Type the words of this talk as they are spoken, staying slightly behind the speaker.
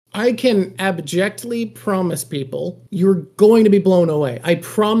I can abjectly promise people you're going to be blown away. I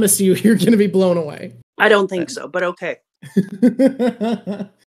promise you, you're going to be blown away. I don't think so, but okay.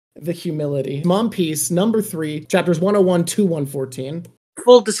 The humility. Mom Piece, number 3, chapters 101 to 114.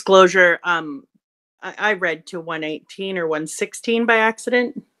 Full disclosure, I read to 118 or 116 by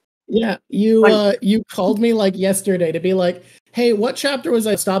accident. Yeah, you called me like yesterday to be like, hey, what chapter was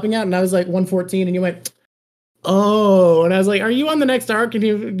I stopping at? And I was like 114, and you went, oh, and I was like, are you on the next arc?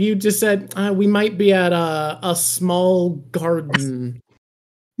 And you just said, we might be at a small garden.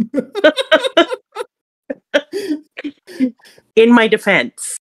 In my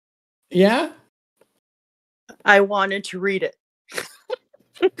defense. Yeah? I wanted to read it.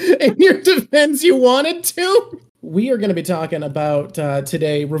 In your defense, you wanted to? We are going to be talking about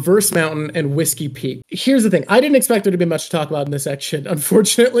today Reverse Mountain and Whisky Peak. Here's the thing. I didn't expect there to be much to talk about in this section,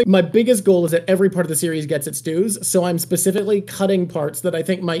 unfortunately. My biggest goal is that every part of the series gets its dues, so I'm specifically cutting parts that I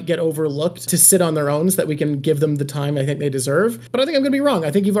think might get overlooked to sit on their own so that we can give them the time I think they deserve. But I think I'm going to be wrong.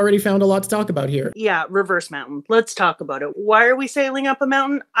 I think you've already found a lot to talk about here. Yeah, Reverse Mountain. Let's talk about it. Why are we sailing up a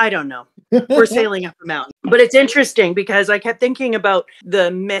mountain? I don't know. We're sailing up a mountain. But it's interesting because I kept thinking about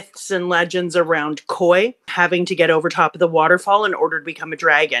the myths and legends around Koi having to get over top of the waterfall in order to become a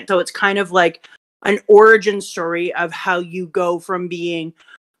dragon. So it's kind of like an origin story of how you go from being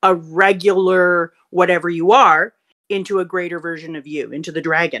a regular whatever you are into a greater version of you, into the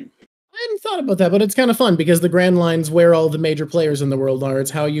dragon. I hadn't thought about that, but it's kind of fun because the Grand Line's where all the major players in the world are.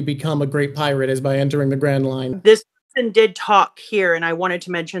 It's how you become a great pirate is by entering the Grand Line. This person did talk here, and I wanted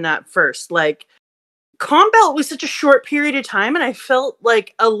to mention that first. Like, Combelt was such a short period of time, and I felt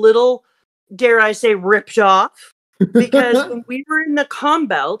like a little, dare I say, ripped off. Because when we were in the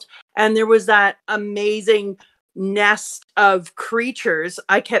Combelt, and there was that amazing nest of creatures,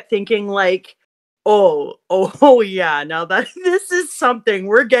 I kept thinking like, oh yeah, now that this is something,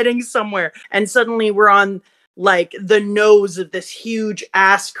 we're getting somewhere. And suddenly we're on like the nose of this huge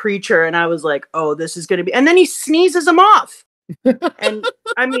ass creature, and I was like, oh, this is gonna be, and then he sneezes him off. And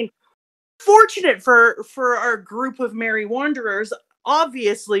I mean, fortunate for our group of merry wanderers,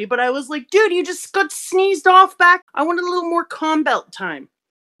 obviously, but I was like, dude, you just got sneezed off back. I wanted a little more Combelt time.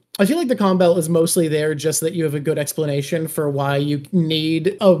 I feel like the Combelt is mostly there just that you have a good explanation for why you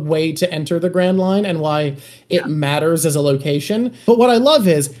need a way to enter the Grand Line and why it matters as a location. But what I love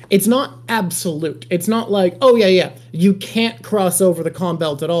is it's not absolute. It's not like, oh yeah, you can't cross over the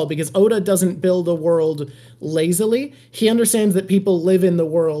Combelt at all, because Oda doesn't build a world lazily. He understands that people live in the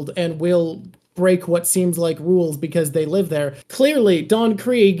world and will break what seems like rules because they live there. Clearly, Don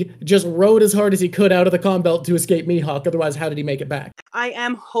Krieg just rode as hard as he could out of the Combelt to escape Mihawk. Otherwise, how did he make it back? I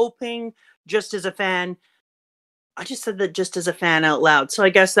am hoping, just as a fan, I just said that just as a fan out loud, so I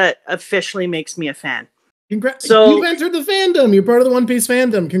guess that officially makes me a fan. So you've entered the fandom. You're part of the One Piece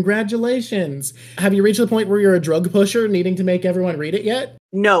fandom. Congratulations. Have you reached the point where you're a drug pusher needing to make everyone read it yet?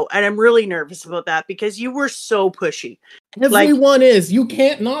 No, and I'm really nervous about that because you were so pushy. Everyone is. You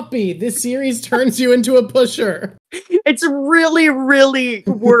can't not be. This series turns you into a pusher. It's really, really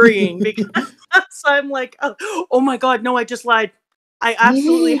worrying because I'm like, oh my god, no, I just lied. I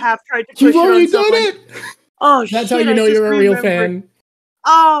absolutely have tried to push You've already it on done someone. it! Oh, that's how you know you're a real fan.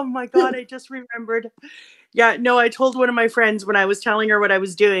 Oh my god, I just remembered. Yeah, no, I told one of my friends when I was telling her what I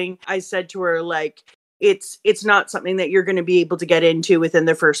was doing, I said to her, like, it's not something that you're going to be able to get into within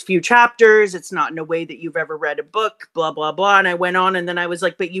the first few chapters. It's not in a way that you've ever read a book, blah, blah, blah. And I went on, and then I was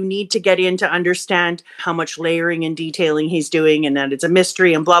like, but you need to get in to understand how much layering and detailing he's doing, and that it's a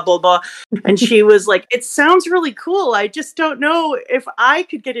mystery and blah, blah, blah. And she was like, it sounds really cool. I just don't know if I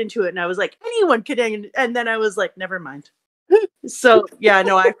could get into it. And I was like, anyone could. And then I was like, never mind. So yeah,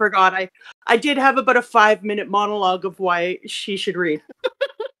 no, I forgot. I did have about a 5-minute monologue of why she should read.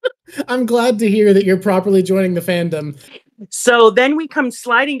 I'm glad to hear that you're properly joining the fandom. So then we come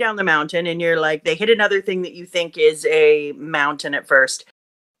sliding down the mountain, and you're like, they hit another thing that you think is a mountain at first.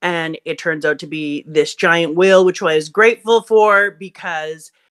 And it turns out to be this giant whale, which I was grateful for,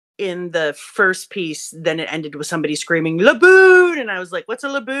 because in the first piece, then it ended with somebody screaming, laboon! And I was like, what's a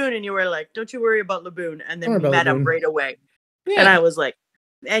laboon? And you were like, don't you worry about laboon. And then we met up right away. Yeah. And I was like,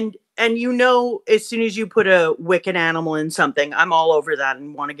 and you know, as soon as you put a wicked animal in something, I'm all over that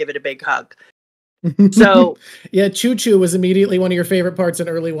and want to give it a big hug. So yeah, Choo Choo was immediately one of your favorite parts in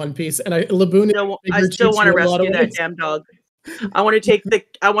early One Piece, and I still want to rescue that damn dog. I want to take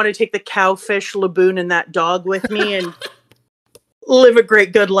the cowfish laboon and that dog with me and live a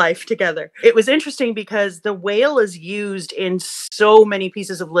great good life together. It was interesting because the whale is used in so many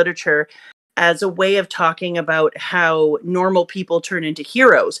pieces of literature as a way of talking about how normal people turn into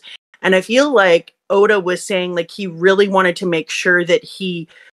heroes. And I feel like Oda was saying, like, he really wanted to make sure that he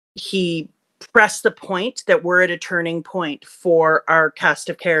he pressed the point that we're at a turning point for our cast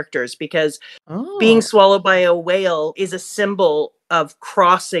of characters, because being swallowed by a whale is a symbol of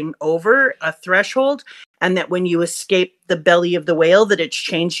crossing over a threshold, and that when you escape the belly of the whale, that it's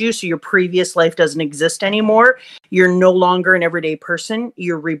changed you, so your previous life doesn't exist anymore. You're no longer an everyday person.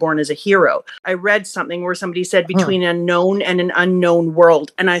 You're reborn as a hero. I read something where somebody said between an known and an unknown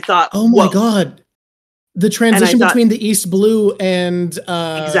world, and I thought, oh my God. The transition between the East Blue and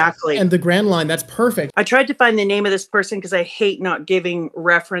exactly, and the Grand Line, that's perfect. I tried to find the name of this person because I hate not giving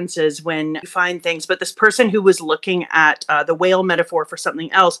references when you find things, but this person who was looking at the whale metaphor for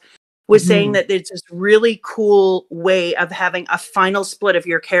something else was saying that it's this really cool way of having a final split of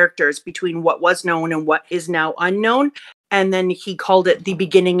your characters between what was known and what is now unknown. And then he called it the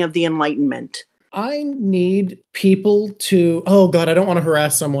beginning of the Enlightenment. I need people to, oh God, I don't want to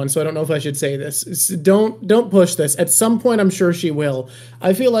harass someone, so I don't know if I should say this. Don't push this. At some point, I'm sure she will.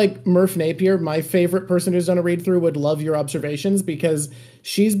 I feel like Murph Napier, my favorite person who's done a read through, would love your observations, because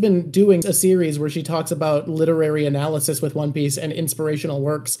she's been doing a series where she talks about literary analysis with One Piece and inspirational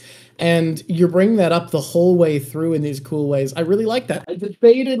works. And you're bringing that up the whole way through in these cool ways. I really like that. I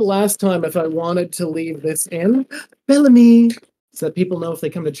debated last time if I wanted to leave this in. Bellamy. So that people know if they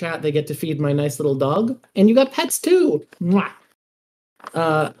come to chat, they get to feed my nice little dog. And you got pets too. Mwah.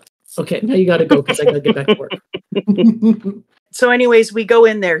 Okay, now you got to go because I got to get back to work. So anyways, we go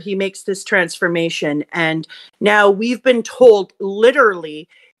in there. He makes this transformation. And now we've been told literally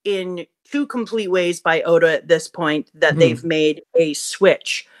in two complete ways by Oda at this point that they've made a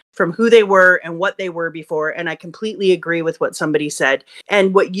switch from who they were and what they were before. And I completely agree with what somebody said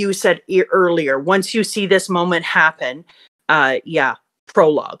and what you said earlier. Once you see this moment happen,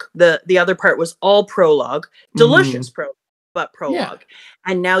 prologue. The other part was all prologue, delicious prologue, but prologue.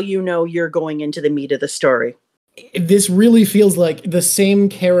 Yeah. And now you know you're going into the meat of the story. This really feels like the same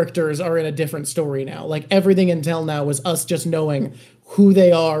characters are in a different story now. Like everything until now was us just knowing who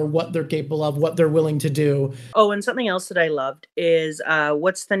they are, what they're capable of, what they're willing to do. Oh, and something else that I loved is,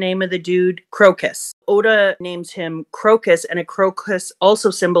 what's the name of the dude? Crocus. Oda names him Crocus, and a crocus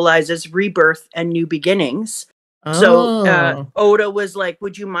also symbolizes rebirth and new beginnings. So Oda was like,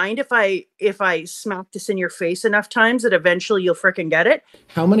 would you mind if I smack this in your face enough times that eventually you'll frickin' get it?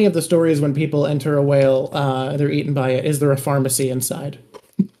 How many of the stories when people enter a whale, they're eaten by it, is there a pharmacy inside?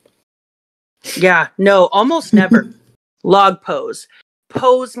 Yeah, no, almost never. Log pose.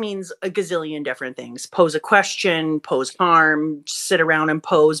 Pose means a gazillion different things. Pose a question, pose harm, sit around and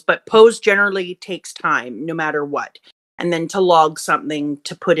pose. But pose generally takes time, no matter what. And then to log something,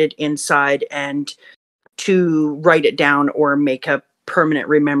 to put it inside, and to write it down or make a permanent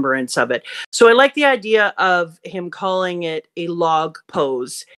remembrance of it. So I like the idea of him calling it a log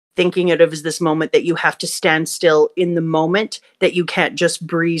pose, thinking it of as this moment that you have to stand still in the moment, that you can't just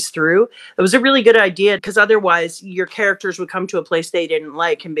breeze through. It was a really good idea, because otherwise your characters would come to a place they didn't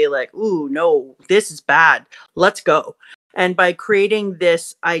like and be like, ooh, no, this is bad. Let's go. And by creating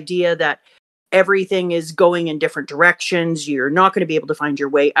this idea that everything is going in different directions, you're not going to be able to find your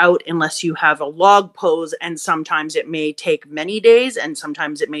way out unless you have a log pose, and sometimes it may take many days and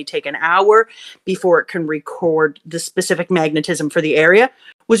sometimes it may take an hour before it can record the specific magnetism for the area,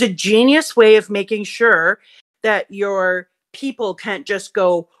 was a genius way of making sure that your people can't just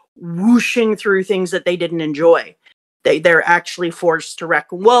go whooshing through things that they didn't enjoy. They're actually forced to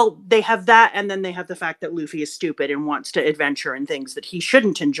reckon. Well, they have that, and then they have the fact that Luffy is stupid and wants to adventure in things that he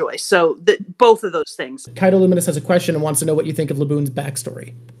shouldn't enjoy. So both of those things. Kaido Luminous has a question and wants to know what you think of Laboon's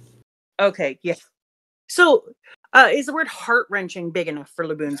backstory. Okay, yeah. So, is the word heart-wrenching big enough for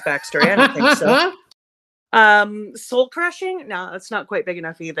Laboon's backstory? I don't think so. Soul-crushing? No, that's not quite big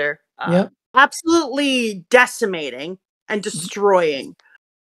enough either. Yep. Absolutely decimating and destroying.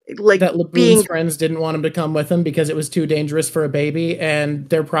 Like that Laboon's friends didn't want him to come with him because it was too dangerous for a baby, and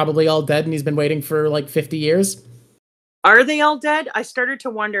they're probably all dead, and he's been waiting for like 50 years. Are they all dead? I started to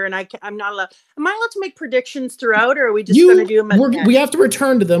wonder, and I'm not allowed. Am I allowed to make predictions throughout, or are we just going to do them at the end? We have to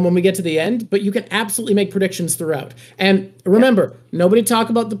return to them when we get to the end, but you can absolutely make predictions throughout. And remember, nobody talk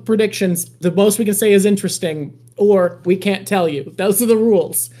about the predictions. The most we can say is interesting, or we can't tell you. Those are the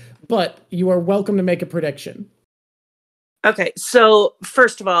rules. But you are welcome to make a prediction. Okay, so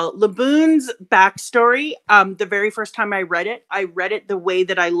first of all, Laboon's backstory, the very first time I read it the way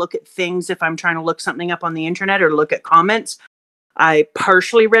that I look at things if I'm trying to look something up on the internet or look at comments. I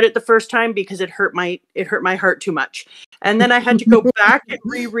partially read it the first time because it hurt my heart too much. And then I had to go back and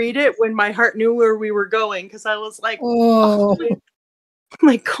reread it when my heart knew where we were going, because I was like, oh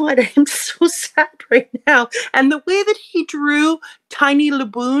my God, I am so sad right now. And the way that he drew tiny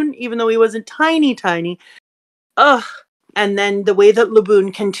Laboon, even though he wasn't tiny, ugh. And then the way that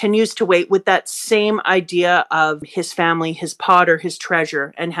Laboon continues to wait with that same idea of his family, his pot or his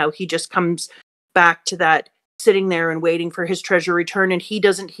treasure, and how he just comes back to that sitting there and waiting for his treasure return. And he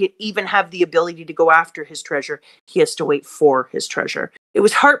doesn't even have the ability to go after his treasure. He has to wait for his treasure. It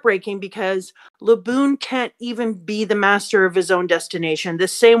was heartbreaking because Laboon can't even be the master of his own destination, the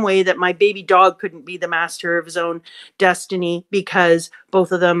same way that my baby dog couldn't be the master of his own destiny because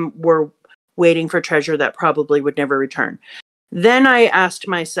both of them were waiting for treasure that probably would never return. Then I asked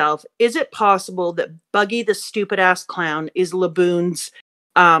myself, is it possible that Buggy the stupid ass clown is Laboon's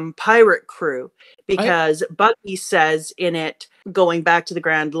pirate crew? Because Buggy says in it, going back to the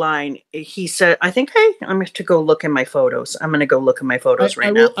Grand Line, he said, I'm going to go look in my photos. I'm going to go look in my photos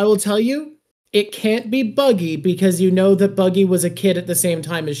now. I will tell you, it can't be Buggy because you know that Buggy was a kid at the same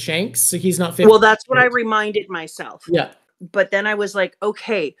time as Shanks, so he's not 50. Well, that's what I reminded myself. Yeah. But then I was like,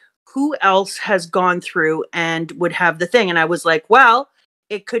 okay, who else has gone through and would have the thing? And I was like, well,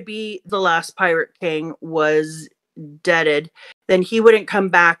 it could be the last Pirate King was deaded. Then he wouldn't come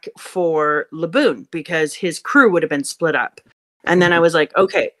back for Laboon because his crew would have been split up. And then I was like,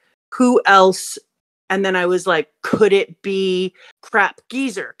 okay, who else? And then I was like, could it be Crap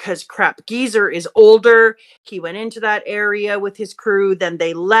Geezer? Because Crap Geezer is older. He went into that area with his crew. Then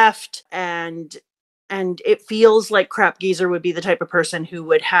they left. And it feels like Crap Geezer would be the type of person who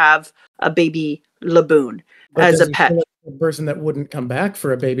would have a baby Laboon as a pet. A person that wouldn't come back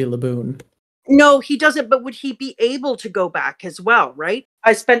for a baby Laboon. No, he doesn't, but would he be able to go back as well, right?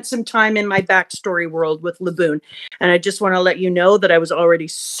 I spent some time in my backstory world with Laboon, and I just want to let you know that I was already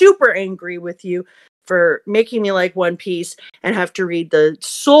super angry with you for making me like One Piece and have to read the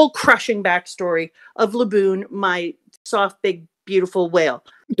soul-crushing backstory of Laboon, my soft, big, beautiful whale.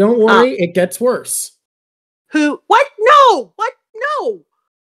 Don't worry, it gets worse. Who? What? No! What? No!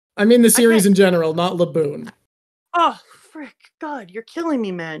 I mean the series in general, not Laboon. Oh, frick. God, you're killing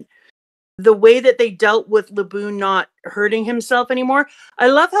me, man. The way that they dealt with Laboon not hurting himself anymore. I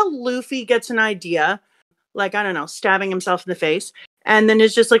love how Luffy gets an idea, like, I don't know, stabbing himself in the face, and then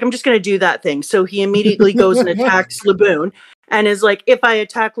is just like, I'm just going to do that thing. So he immediately goes and attacks Laboon, and is like, if I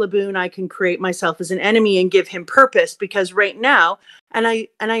attack Laboon, I can create myself as an enemy and give him purpose, because right now, and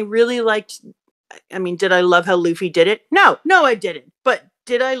I really liked, I mean, did I love how Luffy did it? No, I didn't. But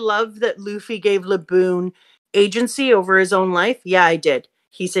did I love that Luffy gave Laboon agency over his own life? Yeah, I did.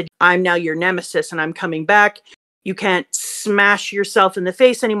 He said, I'm now your nemesis and I'm coming back. You can't smash yourself in the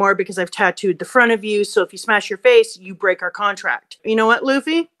face anymore because I've tattooed the front of you. So if you smash your face, you break our contract. You know what,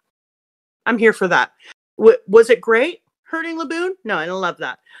 Luffy? I'm here for that. Was it great hurting Laboon? No, I don't love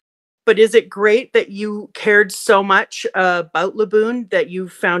that. But is it great that you cared so much about Laboon that you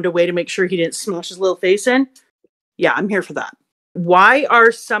found a way to make sure he didn't smash his little face in? Yeah, I'm here for that. Why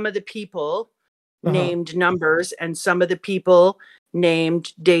are some of the people named numbers and some of the people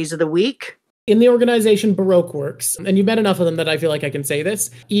named days of the week? In the organization Baroque works, and you've met enough of them that I feel like I can say this,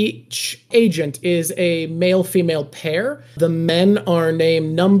 each agent is a male-female pair. The men are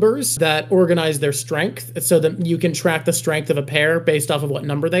named numbers that organize their strength, so that you can track the strength of a pair based off of what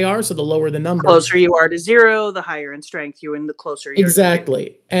number they are. So the lower the number, the closer you are to 0, the higher in strength you, and the closer you are.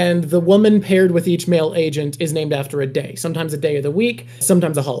 Exactly. And the woman paired with each male agent is named after a day, sometimes a day of the week,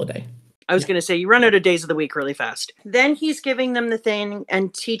 sometimes a holiday. I was going to say, you run out of days of the week really fast. Then he's giving them the thing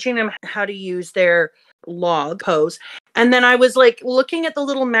and teaching them how to use their log pose. And then I was like looking at the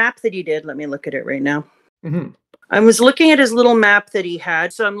little map that he did. Let me look at it right now. I was looking at his little map that he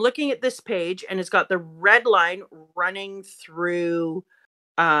had. So I'm looking at this page and it's got the red line running through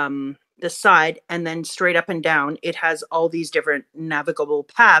the side and then straight up and down. It has all these different navigable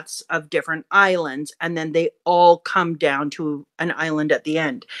paths of different islands. And then they all come down to an island at the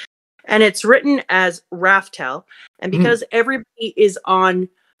end. And it's written as laughtale. And because everybody is on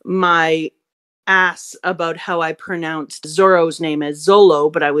my ass about how I pronounced Zoro's name as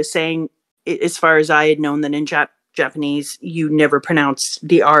Zolo, but I was saying, as far as I had known, that in Japanese, you never pronounce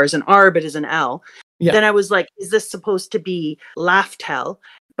the R as an R, but as an L. Yeah. Then I was like, is this supposed to be laughtale?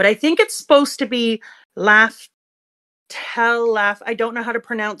 But I think it's supposed to be laugh. I don't know how to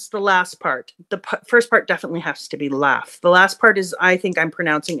pronounce the last part. The first part definitely has to be laugh. The last part is, I think I'm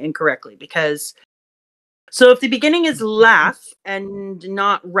pronouncing incorrectly because. So if the beginning is laugh and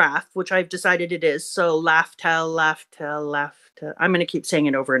not wrath, which I've decided it is, so laughtale. I'm going to keep saying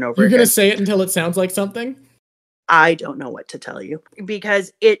it over and over. You're going to say it until it sounds like something? I don't know what to tell you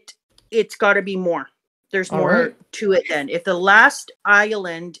because it's got to be more. There's more to it then. If the last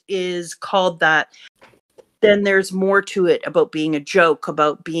island is called that, then there's more to it about being a joke,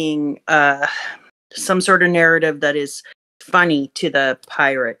 about being some sort of narrative that is funny to the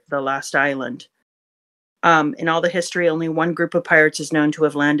pirate, the last island. In all the history, only one group of pirates is known to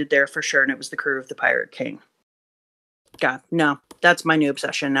have landed there for sure, and it was the crew of the Pirate King. God, no, that's my new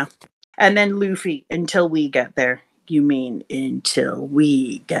obsession now. And then Luffy, until we get there. You mean until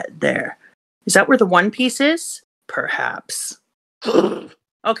we get there? Is that where the One Piece is? Perhaps.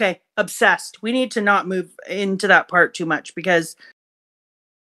 Okay, obsessed. We need to not move into that part too much because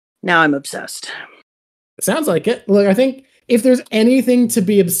now I'm obsessed. Sounds like it. Look, I think if there's anything to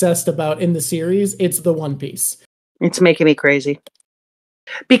be obsessed about in the series, it's the One Piece. It's making me crazy.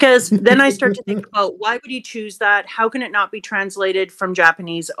 Because then I start to think about why would he choose that? How can it not be translated from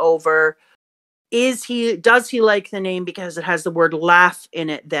Japanese over? Does he like the name because it has the word laugh in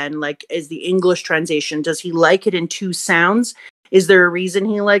it then? Like, is the English translation, does he like it in two sounds? Is there a reason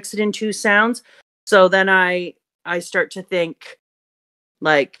he likes it in two sounds? So then I start to think,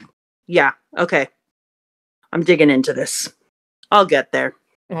 like, yeah, okay. I'm digging into this. I'll get there.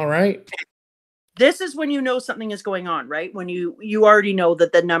 All right. This is when you know something is going on, right? When you already know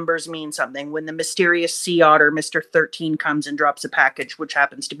that the numbers mean something. When the mysterious sea otter, Mr. 13, comes and drops a package, which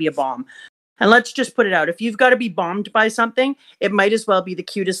happens to be a bomb. And let's just put it out. If you've got to be bombed by something, it might as well be the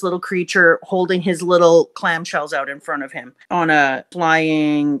cutest little creature holding his little clamshells out in front of him. On a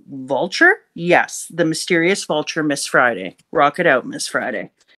flying vulture? Yes, the mysterious vulture, Miss Friday. Rock it out, Miss Friday.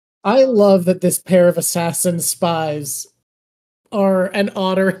 I love that this pair of assassin spies are an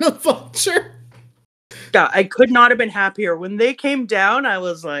otter and a vulture. Yeah, I could not have been happier. When they came down, I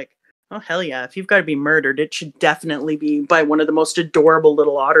was like, oh, hell yeah. If you've got to be murdered, it should definitely be by one of the most adorable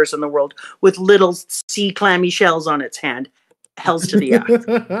little otters in the world with little sea clammy shells on its hand. Hells to the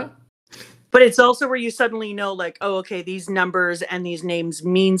yeah. But it's also where you suddenly know, like, oh, okay, these numbers and these names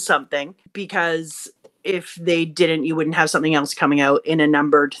mean something. Because if they didn't, you wouldn't have something else coming out in a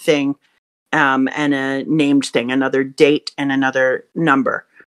numbered thing and a named thing, another date and another number.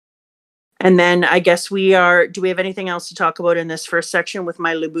 And then I guess do we have anything else to talk about in this first section with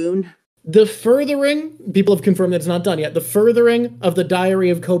my laboon? The furthering, people have confirmed that it's not done yet, the furthering of the diary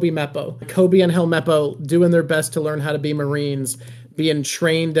of Koby-Meppo. Koby and Helmeppo doing their best to learn how to be Marines, being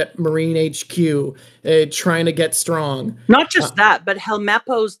trained at Marine HQ, trying to get strong. Not just that, but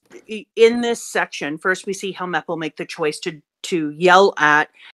Helmeppo's, in this section, first we see Helmeppo make the choice to yell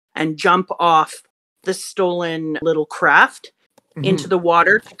at and jump off the stolen little craft into the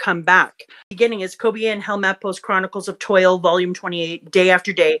water to come back. Beginning is Koby and Helmeppo's Chronicles of Toil, Volume 28, day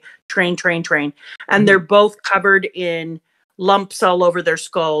after day, train. And they're both covered in lumps all over their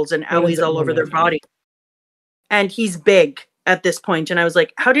skulls and owies all over their body. And he's big at this point. And I was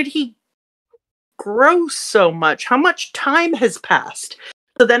like, how did he grow so much? How much time has passed?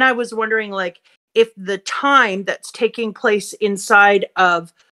 So then I was wondering, like, if the time that's taking place inside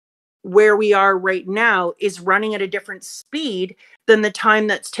of where we are right now is running at a different speed than the time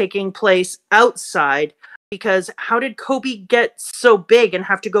that's taking place outside. Because how did Koby get so big and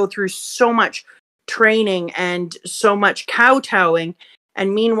have to go through so much training and so much kowtowing?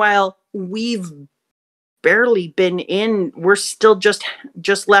 And meanwhile, we've barely we're still just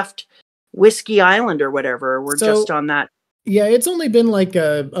left Whiskey Island or whatever. We're just on that. Yeah, it's only been like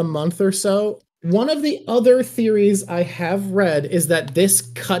a month or so. One of the other theories I have read is that this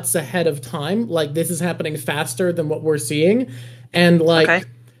cuts ahead of time. Like, this is happening faster than what we're seeing. And, like,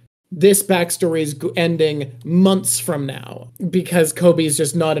 this backstory is ending months from now because Koby's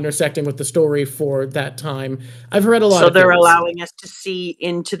just not intersecting with the story for that time. I've read a lot of they're theories. allowing us to see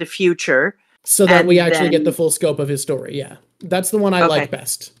into the future. So that we actually get the full scope of his story, yeah. That's the one I like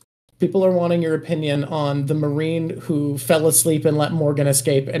best. People are wanting your opinion on the Marine who fell asleep and let Morgan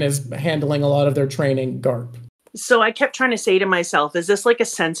escape and is handling a lot of their training, Garp. So I kept trying to say to myself, is this like a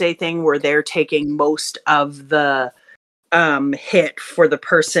sensei thing where they're taking most of the hit for the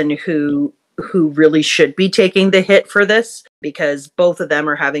person who really should be taking the hit for this? Because both of them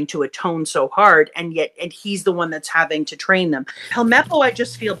are having to atone so hard, and he's the one that's having to train them. Helmeppo, I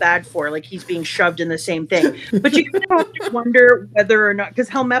just feel bad for, like he's being shoved in the same thing. But you kind of have to wonder whether or not, because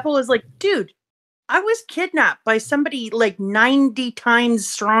Helmeppo is like, dude, I was kidnapped by somebody like 90 times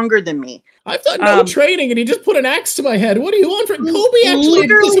stronger than me. I've done no training, and he just put an axe to my head. What do you want from Koby? Actually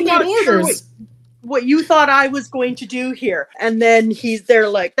disobeyed orders. What you thought I was going to do here. And then he's there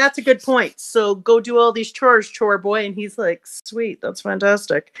like, that's a good point. So go do all these chores, chore boy. And he's like, sweet, that's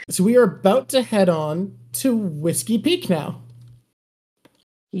fantastic. So we are about to head on to Whisky Peak now.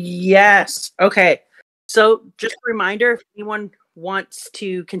 Yes. Okay. So just a reminder, if anyone wants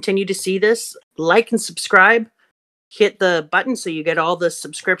to continue to see this, like and subscribe, hit the button so you get all the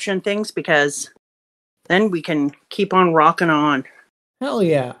subscription things, because then we can keep on rocking on. Hell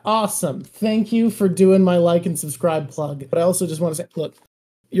yeah. Awesome. Thank you for doing my like and subscribe plug. But I also just want to say, look,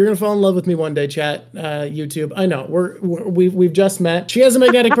 You're gonna fall in love with me one day, chat. YouTube. I know we've just met. She has a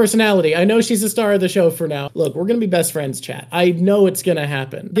magnetic personality. I know she's a star of the show for now. Look, we're gonna be best friends, chat. I know it's gonna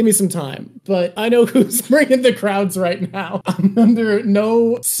happen. Give me some time. But I know who's bringing the crowds right now. I'm under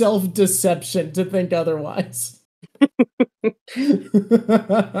no self-deception to think otherwise.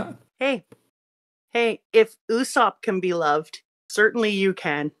 Hey, if Usopp can be loved, certainly you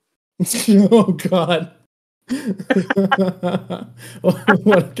can. Oh God.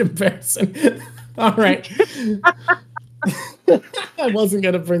 What a comparison. All right. I wasn't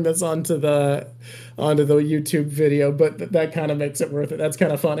going to bring this onto the YouTube video, but that kind of makes it worth it. That's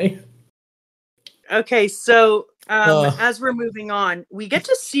kind of funny. Okay, so as we're moving on, we get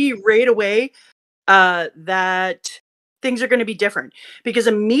to see right away that things are going to be different, because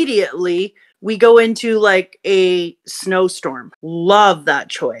immediately we go into like a snowstorm. Love that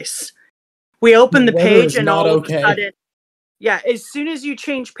choice. We open the page and all of a sudden, as soon as you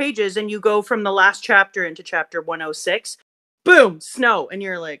change pages and you go from the last chapter into chapter 106, boom, snow. And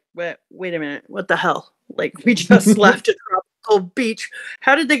you're like, wait a minute, what the hell? Like, we just left a tropical beach.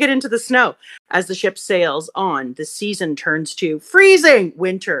 How did they get into the snow? As the ship sails on, the season turns to freezing,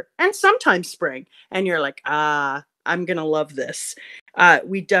 winter, and sometimes spring. And you're like, I'm going to love this.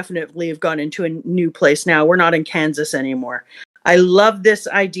 We definitely have gone into a new place now. We're not in Kansas anymore. I love this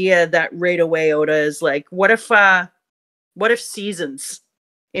idea that right away Oda is like, what if seasons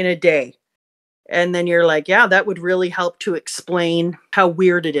in a day? And then you're like, yeah, that would really help to explain how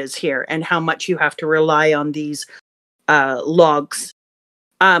weird it is here and how much you have to rely on these logs.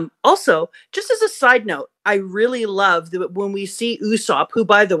 Also, just as a side note, I really love that when we see Usopp, who,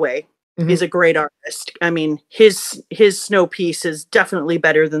 by the way, is a great artist. I mean, his snow piece is definitely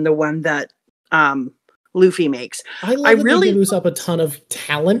better than the one that Luffy makes. I really give Usopp a ton of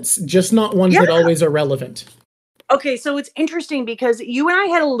talents, just not ones that always are relevant. Okay, so it's interesting because you and I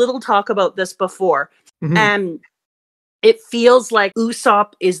had a little talk about this before, and it feels like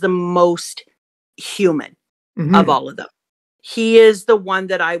Usopp is the most human of all of them. He is the one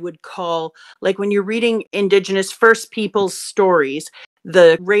that I would call, like when you're reading Indigenous First Peoples stories,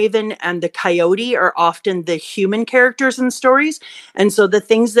 the raven and the coyote are often the human characters in stories. And so the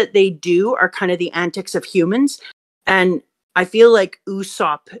things that they do are kind of the antics of humans. And I feel like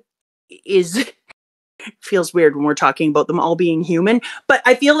Usopp feels weird when we're talking about them all being human, but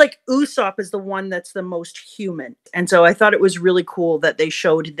I feel like Usopp is the one that's the most human. And so I thought it was really cool that they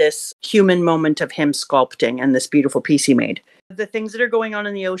showed this human moment of him sculpting and this beautiful piece he made. The things that are going on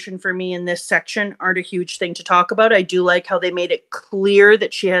in the ocean for me in this section aren't a huge thing to talk about. I do like how they made it clear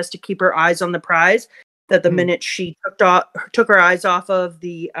that she has to keep her eyes on the prize, that the minute she took her eyes off of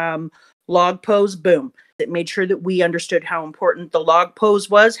the log pose, boom. It made sure that we understood how important the log pose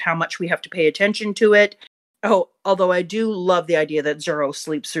was, how much we have to pay attention to it. Oh, although I do love the idea that Zoro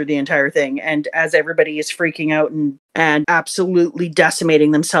sleeps through the entire thing. And as everybody is freaking out and absolutely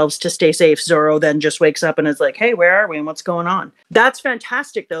decimating themselves to stay safe, Zoro then just wakes up and is like, hey, where are we and what's going on? That's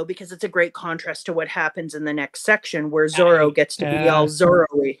fantastic, though, because it's a great contrast to what happens in the next section where Zoro gets to be all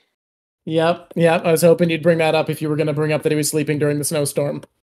Zoro-y. Yep. I was hoping you'd bring that up if you were going to bring up that he was sleeping during the snowstorm.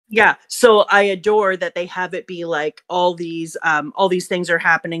 Yeah, so I adore that they have it be like all these things are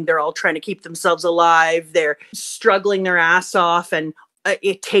happening. They're all trying to keep themselves alive. They're struggling their ass off, and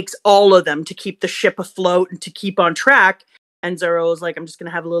it takes all of them to keep the ship afloat and to keep on track. And Zoro is like, I'm just gonna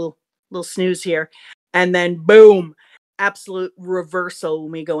have a little snooze here, and then boom, absolute reversal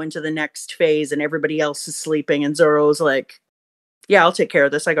when we go into the next phase, and everybody else is sleeping, and Zoro's like, yeah, I'll take care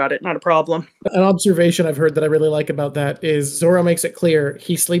of this. I got it. Not a problem. An observation I've heard that I really like about that is Zoro makes it clear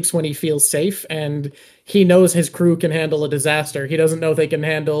he sleeps when he feels safe, and he knows his crew can handle a disaster. He doesn't know if they can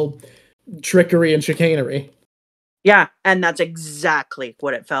handle trickery and chicanery. Yeah, and that's exactly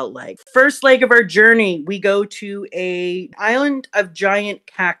what it felt like. First leg of our journey, we go to an island of giant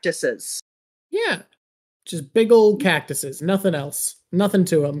cactuses. Yeah, just big old cactuses. Nothing else. Nothing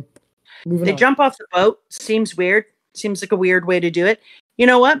to them. They jump off the boat. Seems weird. Seems like a weird way to do it. You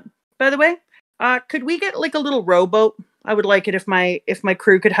know what? By the way, could we get like a little rowboat? I would like it if my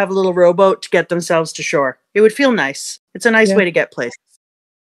crew could have a little rowboat to get themselves to shore. It would feel nice. It's a nice way to get places.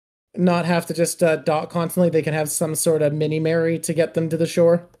 Not have to just dock constantly. They can have some sort of mini Mary to get them to the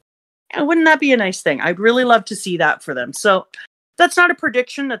shore. Yeah, wouldn't that be a nice thing? I'd really love to see that for them. So that's not a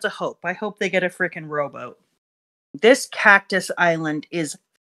prediction. That's a hope. I hope they get a freaking rowboat. This cactus island is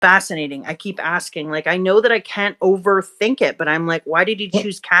fascinating. I keep asking, like, I know that I can't overthink it, but I'm like, why did he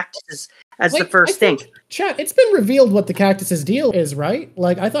choose cactuses as the first thing? Chat, it's been revealed what the cactus's deal is, right?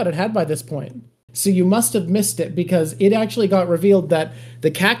 Like, I thought it had by this point. So you must have missed it, because it actually got revealed that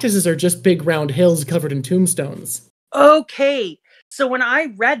the cactuses are just big round hills covered in tombstones. Okay. So when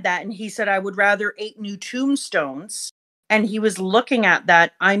I read that and he said, I would rather 8 new tombstones, and he was looking at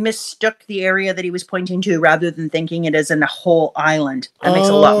that, I mistook the area that he was pointing to rather than thinking it as in a whole island. That makes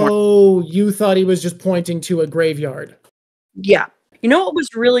a lot more. Oh, you thought he was just pointing to a graveyard. Yeah. You know what was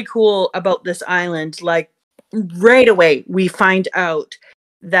really cool about this island? Like, right away, we find out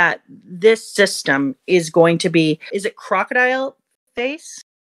that this system is going to be, is it Crocodile Face?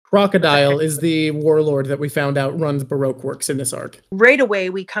 Crocodile is the warlord that we found out runs Baroque works in this arc. Right away,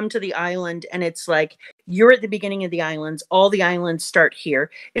 we come to the island and it's like, you're at the beginning of the islands. All the islands start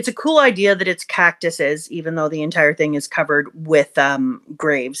here. It's a cool idea that it's cactuses, even though the entire thing is covered with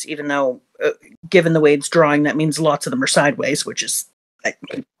graves, even though, given the way it's drawing, that means lots of them are sideways, which is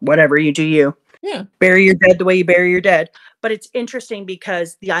whatever, you do you. Yeah. Bury your dead the way you bury your dead. But it's interesting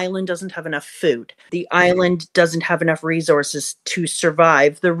because the island doesn't have enough food. The island doesn't have enough resources to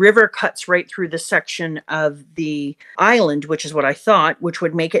survive. The river cuts right through the section of the island, which is what I thought, which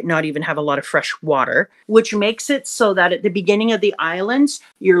would make it not even have a lot of fresh water, which makes it so that at the beginning of the islands,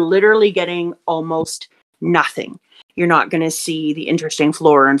 you're literally getting almost nothing. You're not going to see the interesting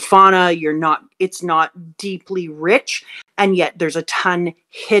flora and fauna. It's not deeply rich. And yet there's a ton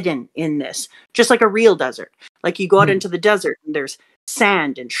hidden in this, just like a real desert. Like you go out into the desert and there's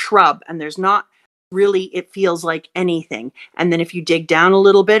sand and shrub and there's not really, it feels like anything. And then if you dig down a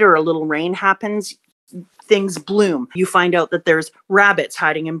little bit or a little rain happens, things bloom. You find out that there's rabbits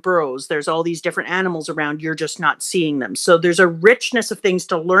hiding in burrows. There's all these different animals around. You're just not seeing them. So there's a richness of things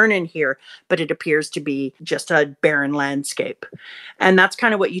to learn in here, but it appears to be just a barren landscape. And that's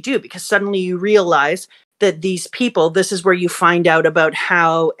kind of what you do, because suddenly you realize that these people, this is where you find out about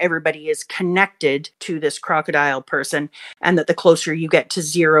how everybody is connected to this crocodile person, and that the closer you get to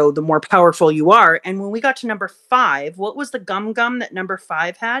Zero, the more powerful you are. And when we got to number 5, what was the gum that number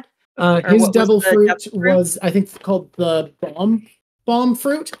 5 had? His double fruit was, I think, called the bomb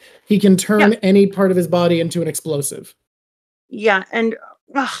fruit. He can turn any part of his body into an explosive. Yeah, and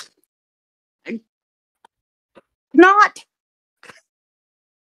not.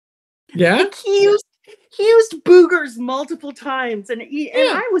 Yeah, he used boogers multiple times, and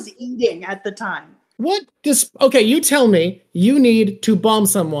I was eating at the time. What? Okay, you tell me. You need to bomb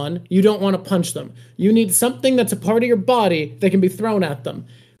someone. You don't want to punch them. You need something that's a part of your body that can be thrown at them.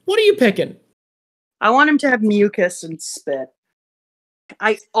 What are you picking? I want him to have mucus and spit.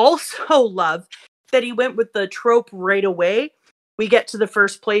 I also love that he went with the trope right away. We get to the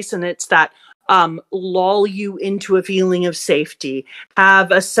first place and it's that lull you into a feeling of safety.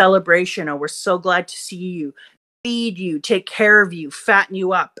 Have a celebration. Oh, we're so glad to see you. Feed you, take care of you, fatten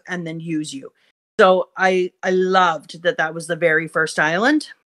you up, and then use you. So I loved that was the very first island.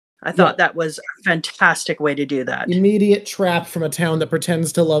 I thought that was a fantastic way to do that. Immediate trap from a town that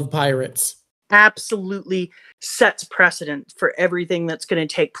pretends to love pirates. Absolutely sets precedent for everything that's going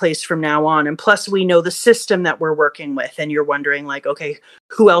to take place from now on. And plus we know the system that we're working with, and you're wondering like, okay,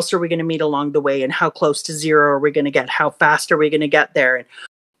 who else are we going to meet along the way, and how close to Zero are we going to get? How fast are we going to get there? And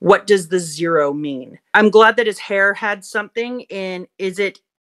what does the Zero mean? I'm glad that his hair had something in, is it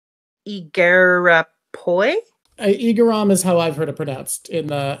Igarapoi? Igaram is how I've heard it pronounced in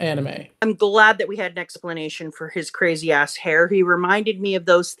the anime. I'm glad that we had an explanation for his crazy ass hair. He reminded me of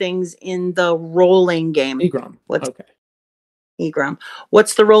those things in the rolling game. Igram. Okay. Igram.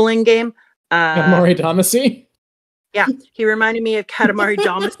 What's the rolling game? Katamari Damacy? Yeah, he reminded me of Katamari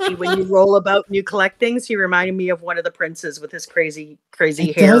Damacy. When you roll about and you collect things, he reminded me of one of the princes with his crazy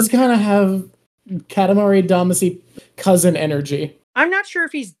hair. It does kind of have Katamari Damacy cousin energy. I'm not sure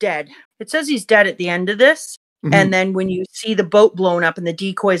if he's dead. It says he's dead at the end of this. Mm-hmm. And then when you see the boat blown up and the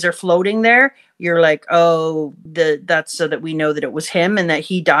decoys are floating there, you're like, oh, that's so that we know that it was him and that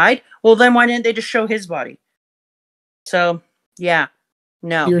he died. Well, then why didn't they just show his body? So, yeah,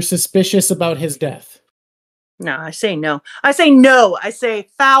 no. You're suspicious about his death. No, I say no. I say no. I say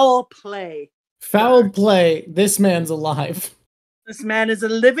foul play. Foul play. This man's alive. This man is a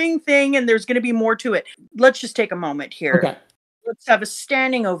living thing, and there's going to be more to it. Let's just take a moment here. Okay. Let's have a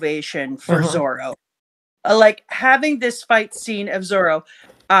standing ovation for Zoro. Like having this fight scene of Zoro,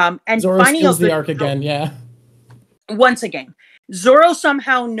 and Zoro finding out the arc again, yeah. Once again, Zoro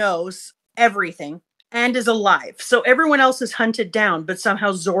somehow knows everything and is alive. So everyone else is hunted down, but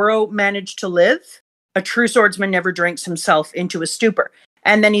somehow Zoro managed to live. A true swordsman never drinks himself into a stupor.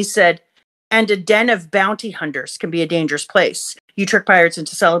 And then he said, and a den of bounty hunters can be a dangerous place. You trick pirates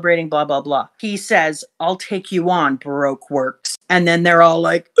into celebrating, blah, blah, blah. He says, I'll take you on, Baroque works. And then they're all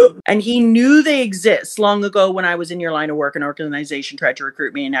like, ugh. And he knew they exist long ago when I was in your line of work. An organization tried to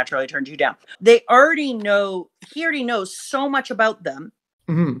recruit me and naturally turned you down. He already knows so much about them.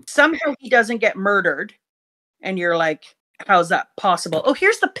 Mm-hmm. Somehow he doesn't get murdered. And you're like, How's that possible? Oh,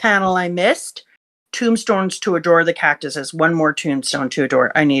 here's the panel I missed. Tombstones to adore the cactuses. One more tombstone to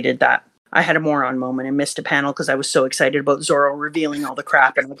adore. I needed that. I had a moron moment and missed a panel because I was so excited about Zoro revealing all the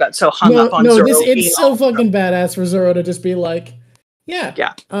crap, and I got so hung up on Zoro. It's so fucking badass for Zoro to just be like,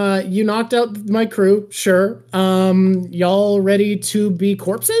 yeah. You knocked out my crew, sure. Y'all ready to be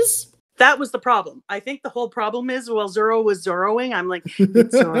corpses? That was the problem. I think the whole problem is while Zoro was Zoroing, I'm like,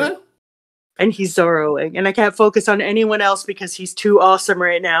 it's Zoro. And he's Zoroing, and I can't focus on anyone else because he's too awesome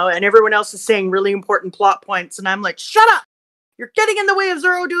right now, and everyone else is saying really important plot points, and I'm like, shut up! You're getting in the way of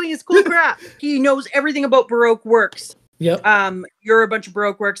Zoro doing his cool crap. He knows everything about baroque works. Yep. You're a bunch of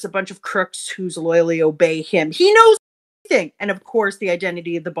baroque works, a bunch of crooks who's loyally obey him. He knows everything. And of course, the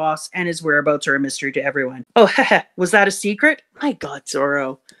identity of the boss and his whereabouts are a mystery to everyone. Oh, was that a secret? My God,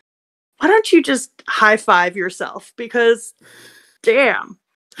 Zoro. Why don't you just high five yourself? Because, damn.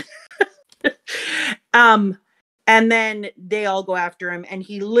 And then they all go after him, and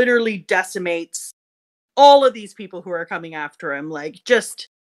he literally decimates all of these people who are coming after him. Like, just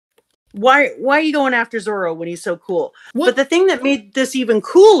why are you going after Zoro when he's so cool? What? But the thing that made this even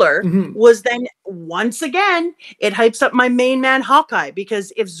cooler was then once again it hypes up my main man Hawkeye,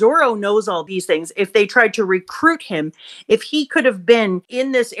 because if Zoro knows all these things, if they tried to recruit him, if he could have been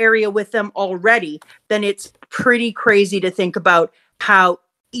in this area with them already, then it's pretty crazy to think about how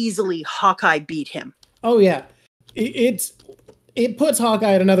easily Hawkeye beat him. Oh yeah, it puts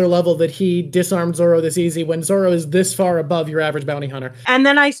Hawkeye at another level that he disarmed Zoro this easy when Zoro is this far above your average bounty hunter. And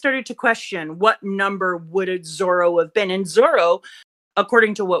then I started to question what number would Zoro have been. And Zoro,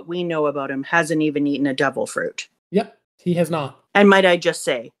 according to what we know about him, hasn't even eaten a devil fruit. Yep, he has not. And might I just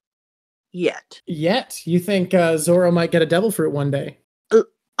say, yet. Yet? You think Zoro might get a devil fruit one day?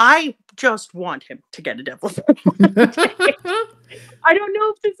 I just want him to get a devil fruit. I don't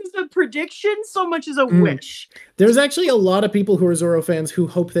know if this is a prediction so much as a wish. There's actually a lot of people who are Zoro fans who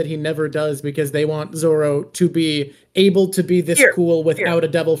hope that he never does, because they want Zoro to be able to be this cool without a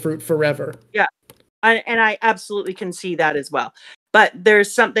devil fruit forever. Yeah, and I absolutely can see that as well. But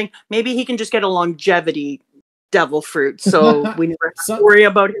there's something, maybe he can just get a longevity devil fruit, so we never have to worry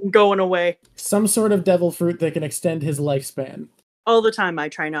about him going away. Some sort of devil fruit that can extend his lifespan. All the time I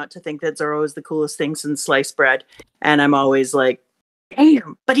try not to think that Zoro is the coolest thing since sliced bread. And I'm always like,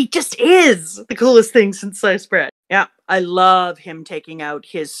 damn, but he just is the coolest thing since sliced bread. Yeah, I love him taking out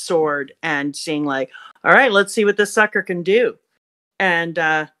his sword and seeing like, all right, let's see what this sucker can do. And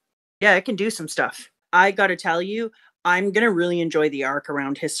yeah, it can do some stuff. I gotta tell you, I'm gonna really enjoy the arc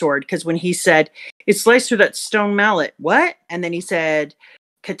around his sword, because when he said, it sliced through that stone mallet, what? And then he said,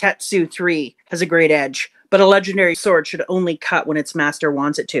 Katetsu 3 has a great edge, but a legendary sword should only cut when its master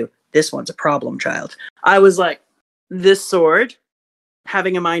wants it to. This one's a problem child. I was like, this sword,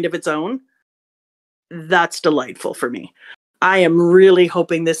 having a mind of its own, that's delightful for me. I am really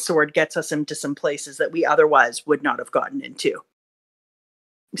hoping this sword gets us into some places that we otherwise would not have gotten into.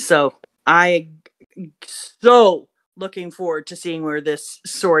 So I so looking forward to seeing where this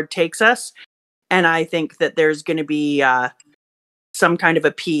sword takes us. And I think that there's going to be some kind of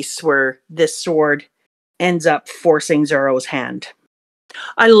a piece where this sword ends up forcing Zoro's hand.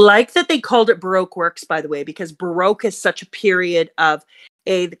 I like that they called it Baroque works, by the way, because Baroque is such a period of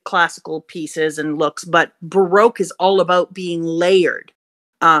the classical pieces and looks, but Baroque is all about being layered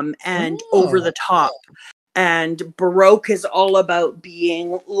and over the top. And Baroque is all about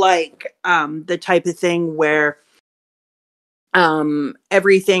being like the type of thing where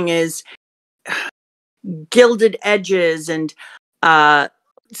everything is gilded edges and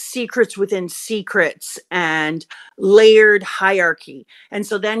secrets within secrets and layered hierarchy. And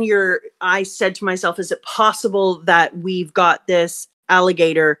so then I said to myself, is it possible that we've got this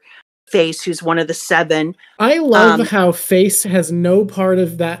alligator Face, who's one of the 7? I love how Face has no part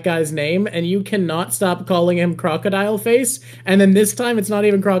of that guy's name, and you cannot stop calling him Crocodile Face. And then this time it's not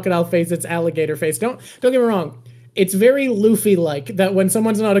even Crocodile Face, it's Alligator Face. Don't get me wrong. It's very Luffy-like that when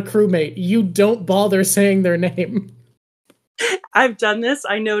someone's not a crewmate, you don't bother saying their name. I've done this.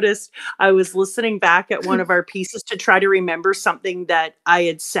 I noticed I was listening back at one of our pieces to try to remember something that I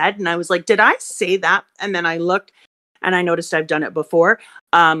had said. And I was like, did I say that? And then I looked and I noticed I've done it before.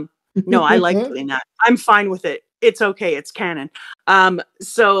 No, I like doing that. I'm fine with it. It's okay. It's canon.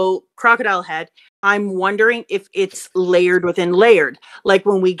 So Crocodile Head, I'm wondering if it's layered within layered. Like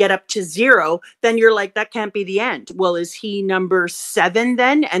when we get up to 0, then you're like, that can't be the end. Well, is he number 7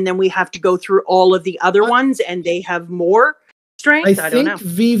 then? And then we have to go through all of the other ones and they have more strength? I don't know.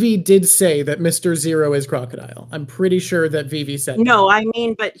 Vivi did say that Mr. Zero is Crocodile. I'm pretty sure that Vivi said no, that. I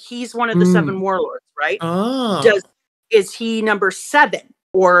mean, but he's one of the 7 warlords, right? Ah. Is he number 7?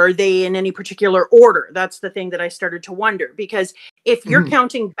 Or are they in any particular order? That's the thing that I started to wonder. Because if you're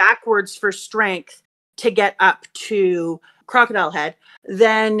counting backwards for strength to get up to Crocodile Head,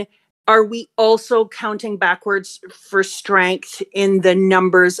 then are we also counting backwards for strength in the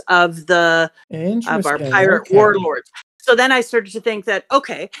numbers of our pirate warlords? So then I started to think that,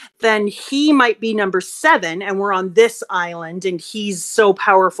 okay, then he might be number 7 and we're on this island and he's so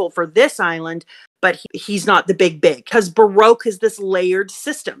powerful for this island, but he's not the big, because Baroque is this layered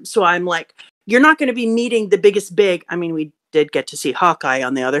system. So I'm like, you're not going to be meeting the biggest big. I mean, we did get to see Hawkeye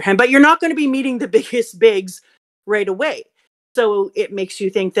on the other hand, but you're not going to be meeting the biggest bigs right away. So it makes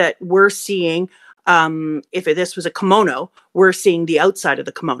you think that we're seeing, if this was a kimono, we're seeing the outside of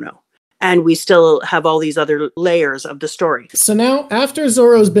the kimono. And we still have all these other layers of the story. So now, after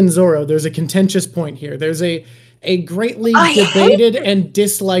Zoro's been Zoro, there's a contentious point here. There's a greatly debated and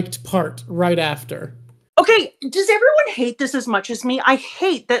disliked part right after. Okay, does everyone hate this as much as me? I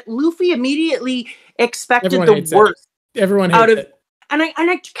hate that Luffy immediately expected the worst. Everyone hates it. And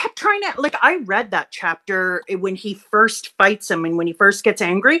I kept trying to, like, I read that chapter when he first fights him and when he first gets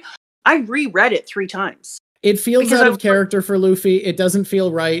angry. I reread it 3 times. It feels out of character for Luffy. It doesn't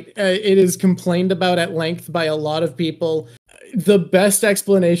feel right. It is complained about at length by a lot of people. The best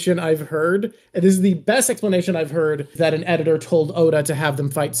explanation I've heard, it is the best explanation I've heard, that an editor told Oda to have them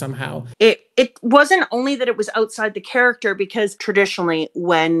fight somehow. It wasn't only that it was outside the character, because traditionally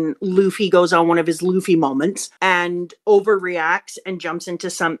when Luffy goes on one of his Luffy moments and overreacts and jumps into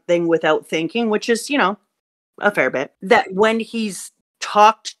something without thinking, which is, a fair bit, that when he's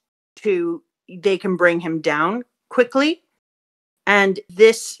talked to, they can bring him down quickly. And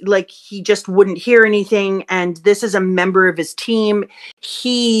this, like, he just wouldn't hear anything. And this is a member of his team.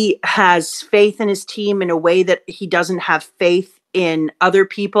 He has faith in his team in a way that he doesn't have faith in other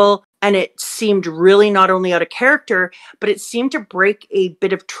people. And it seemed really not only out of character, but it seemed to break a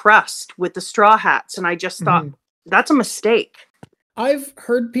bit of trust with the Straw Hats. And I just thought, that's a mistake. I've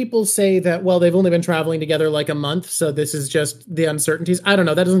heard people say that, well, they've only been traveling together like a month, so this is just the uncertainties. I don't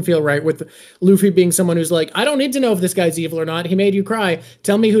know. That doesn't feel right, with Luffy being someone who's like, I don't need to know if this guy's evil or not. He made you cry.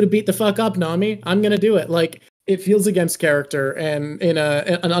 Tell me who to beat the fuck up, Nami. I'm going to do it. Like, it feels against character and in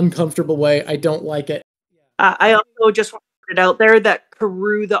an uncomfortable way. I don't like it. I also just want to put it out there that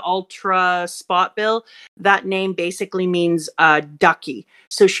Karoo the Ultra Spot Bill, that name basically means ducky.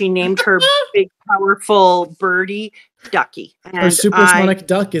 So she named her big, powerful birdie Ducky. And her supersonic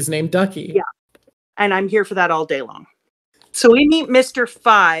duck is named Ducky. Yeah. And I'm here for that all day long. So we meet Mr.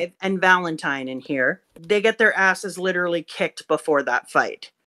 5 and Valentine in here. They get their asses literally kicked before that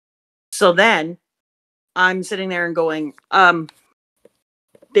fight. So then I'm sitting there and going,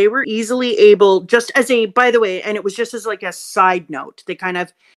 they were easily able, just as a, by the way, and it was just as like a side note, they kind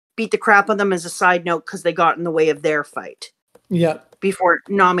of beat the crap on them as a side note because they got in the way of their fight. Yeah. Before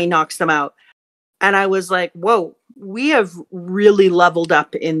Nami knocks them out. And I was like, whoa, we have really leveled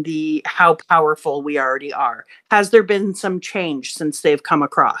up in the how powerful we already are. Has there been some change since they've come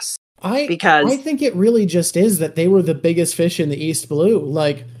across? I think it really just is that they were the biggest fish in the East Blue.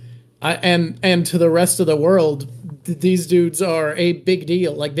 Like, and to the rest of the world, these dudes are a big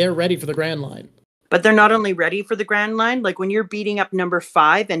deal. Like, they're ready for the Grand Line. But they're not only ready for the Grand Line, like when you're beating up number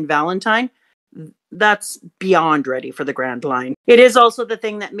 5 and Valentine, that's beyond ready for the Grand Line. It is also the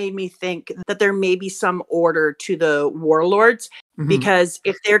thing that made me think that there may be some order to the warlords, because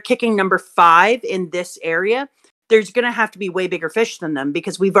if they're kicking number 5 in this area, there's going to have to be way bigger fish than them,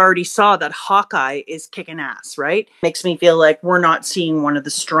 because we've already saw that Hawkeye is kicking ass, right? Makes me feel like we're not seeing one of the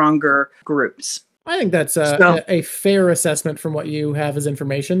stronger groups. I think that's a fair assessment from what you have as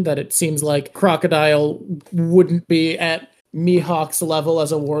information, that it seems like Crocodile wouldn't be at Mihawk's level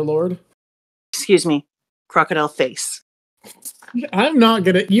as a warlord. Excuse me, Crocodile face. I'm not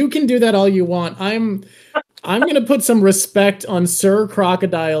gonna. You can do that all you want. I'm gonna put some respect on Sir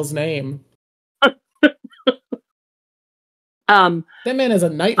Crocodile's name. That man has a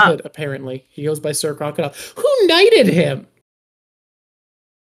knighthood. Apparently, he goes by Sir Crocodile. Who knighted him?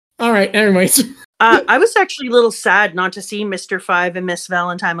 All right. Anyways, I was actually a little sad not to see Mr. 5 and Miss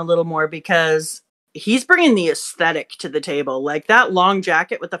Valentine a little more, because he's bringing the aesthetic to the table. Like that long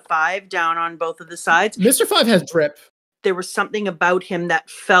jacket with the 5 down on both of the sides. Mr. 5 has drip. There was something about him that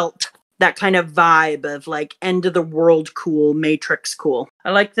felt that kind of vibe of like end of the world cool, Matrix cool.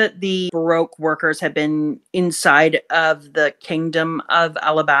 I like that the Baroque workers have been inside of the kingdom of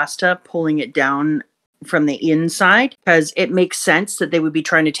Alabasta, pulling it down from the inside, because it makes sense that they would be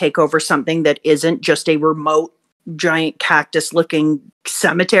trying to take over something that isn't just a remote giant cactus looking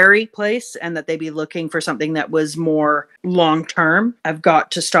cemetery place, and that they'd be looking for something that was more long term. I've got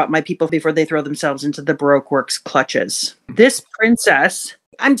to stop my people before they throw themselves into the Baroque works clutches. This princess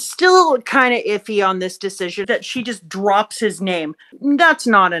I'm still kind of iffy on this decision that she just drops his name. That's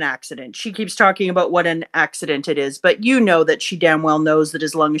not an accident. She keeps talking about what an accident it is, but you know that she damn well knows that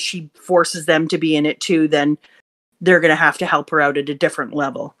as long as she forces them to be in it too, then they're going to have to help her out at a different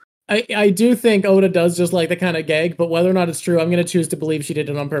level. I do think Oda does just like the kind of gag, but whether or not it's true, I'm going to choose to believe she did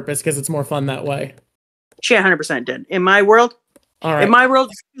it on purpose because it's more fun that way. She 100% did. In my world, all right. In my world,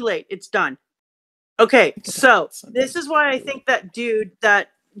 it's too late. It's done. Okay, so this is why I think that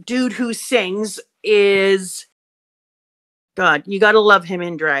dude who sings is, God, you got to love him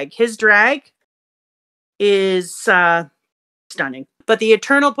in drag. His drag is stunning. But the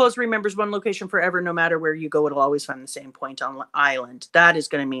eternal pose remembers one location forever. No matter where you go, it'll always find the same point on the island. That is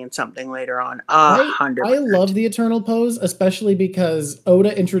going to mean something later on. 100%. I love the eternal pose, especially because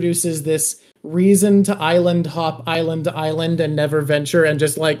Oda introduces this reason to island hop island to island and never venture and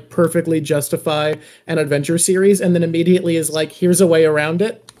just like perfectly justify an adventure series, and then immediately is like, here's a way around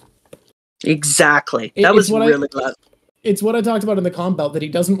it. Exactly. That was really love. It's what I talked about in the Calm Belt, that he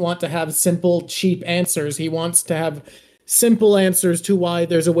doesn't want to have simple, cheap answers. He wants to have simple answers to why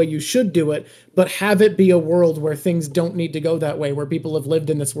there's a way you should do it, but have it be a world where things don't need to go that way, where people have lived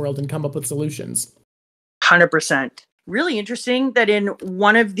in this world and come up with solutions. 100%. Really interesting that in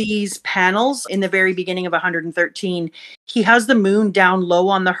one of these panels in the very beginning of 113, he has the moon down low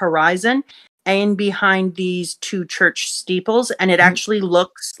on the horizon and behind these two church steeples, and it actually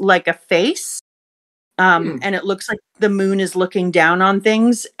looks like a face. And it looks like the moon is looking down on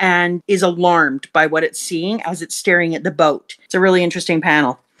things and is alarmed by what it's seeing as it's staring at the boat. It's a really interesting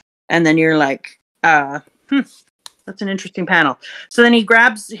panel. And then you're like, that's an interesting panel. So then he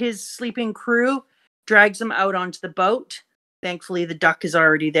grabs his sleeping crew, drags them out onto the boat. Thankfully, the duck is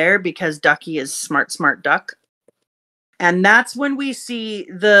already there because Ducky is smart duck. And that's when we see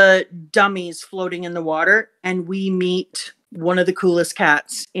the dummies floating in the water, and we meet one of the coolest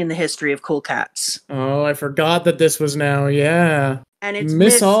cats in the history of cool cats. Oh, I forgot that this was now, yeah. And it's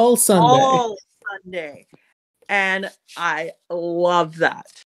Miss All Sunday. All Sunday. And I love that.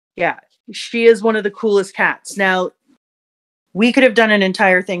 Yeah, she is one of the coolest cats. Now, we could have done an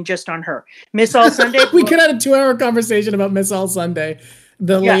entire thing just on her. Miss All Sunday. We could have had a 2-hour conversation about Miss All Sunday,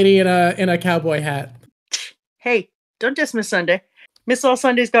 the lady in a cowboy hat. Hey, don't diss Miss Sunday. Miss All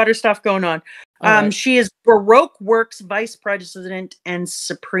Sunday's got her stuff going on. Right. She is Baroque Works Vice President and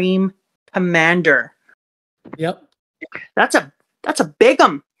Supreme Commander. Yep. That's a big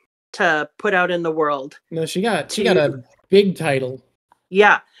to put out in the world. No, she got a big title.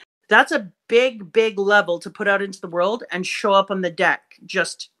 Yeah. That's a big level to put out into the world and show up on the deck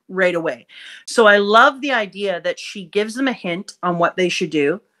just right away. So I love the idea that she gives them a hint on what they should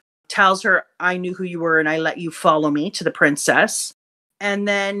do, tells her, I knew who you were and I let you follow me to the princess. And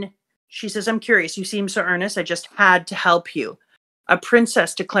then she says, I'm curious. You seem so earnest. I just had to help you. A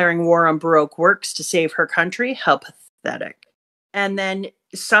princess declaring war on Baroque Works to save her country. How pathetic. And then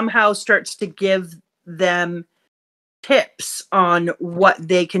somehow starts to give them tips on what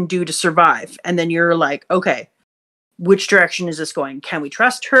they can do to survive. And then you're like, okay, which direction is this going? Can we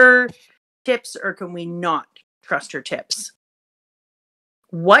trust her tips or can we not trust her tips?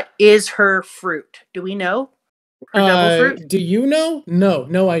 What is her fruit? Do we know? Her devil fruit? Do you know?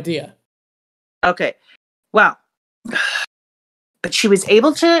 No idea. Okay. Wow. But she was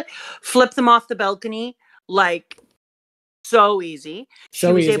able to flip them off the balcony like so easy. She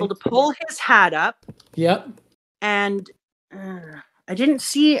was able to pull his hat up. Yep. And I didn't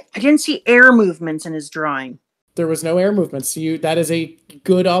see air movements in his drawing. There was no air movements. That is a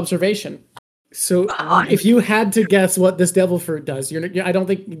good observation. So if you had to guess what this devil fruit does, I don't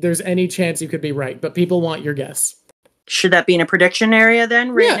think there's any chance you could be right, but people want your guess. Should that be in a prediction area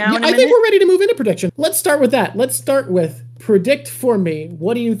then now? Yeah, I think we're ready to move into prediction. Let's start with that. Let's start with predict for me.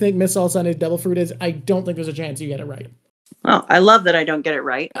 What do you think Miss All Sunday's devil fruit is? I don't think there's a chance you get it right. Well, I love that I don't get it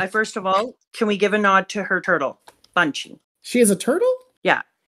right. First of all, can we give a nod to her turtle, Bunchy? She is a turtle? Yeah.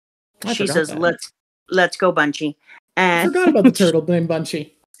 She says, let's go, Bunchy. And I forgot about the turtle named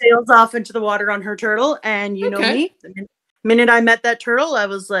Bunchy. Sails off into the water on her turtle, and you know me. The minute I met that turtle, I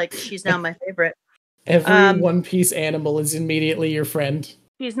was like, she's now my favorite. Every One Piece animal is immediately your friend.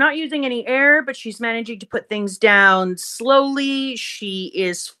 She's not using any air, but she's managing to put things down slowly. She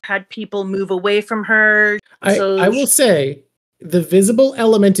is had people move away from her. I will say, the visible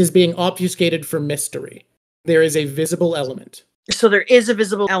element is being obfuscated for mystery. There is a visible element. So there is a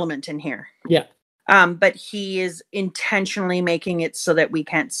visible element in here. Yeah. But he is intentionally making it so that we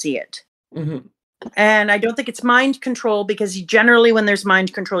can't see it. Mm-hmm. And I don't think it's mind control, because generally when there's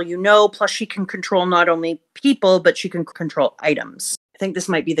mind control, plus she can control not only people, but she can control items. I think this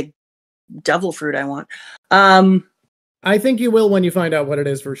might be the devil fruit I want. I think you will when you find out what it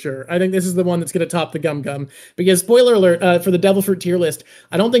is for sure. I think this is the one that's going to top the Gum Gum. Because, spoiler alert, for the Devil Fruit tier list,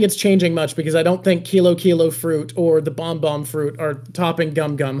 I don't think it's changing much because I don't think Kilo Kilo Fruit or the Bomb Bomb Fruit are topping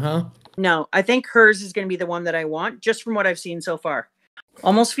Gum Gum, huh? No, I think hers is going to be the one that I want, just from what I've seen so far.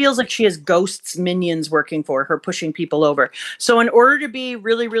 Almost feels like she has ghosts minions working for her, pushing people over. So in order to be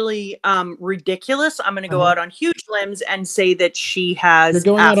really, really ridiculous, I'm going to go out on huge limbs and say that she has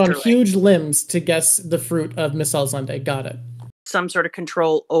You're going out on afterlife. huge limbs to guess the fruit of Miss All Sunday. Got it. Some sort of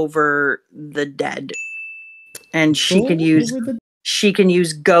control over the dead. And she can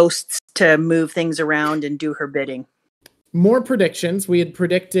use ghosts to move things around and do her bidding. More predictions. We had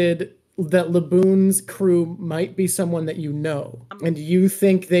predicted that Laboon's crew might be someone that you know, and you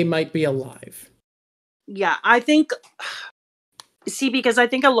think they might be alive. Yeah, I think... See, because I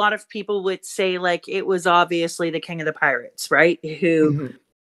think a lot of people would say, like, it was obviously the King of the Pirates, right? Who...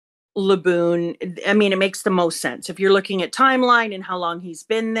 Laboon, I mean, it makes the most sense. If you're looking at timeline and how long he's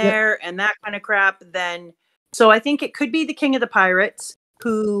been there and that kind of crap, then... So I think it could be the King of the Pirates,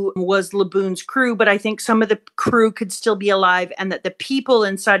 who was Laboon's crew, but I think some of the crew could still be alive, and that the people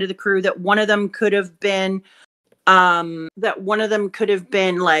inside of the crew, that one of them could have been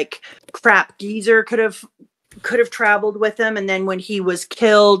like Crap Geezer could have traveled with him, and then when he was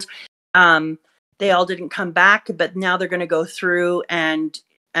killed, they all didn't come back, but now they're going to go through and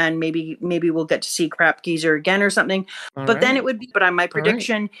maybe we'll get to see Crap Geezer again or something. Then it would be, but my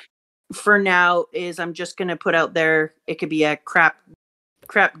prediction for now is I'm just going to put out there, it could be a Crap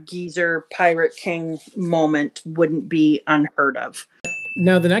Geezer Pirate King moment. Wouldn't be unheard of.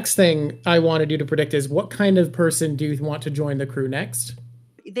 Now, the next thing I wanted you to predict is what kind of person do you want to join the crew next?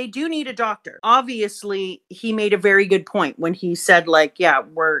 They do need a doctor. Obviously, he made a very good point when he said, like, yeah,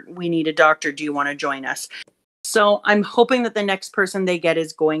 we need a doctor. Do you want to join us? So I'm hoping that the next person they get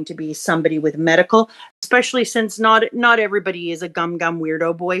is going to be somebody with medical, especially since not everybody is a gum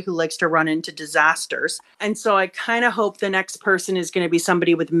weirdo boy who likes to run into disasters. And so I kind of hope the next person is going to be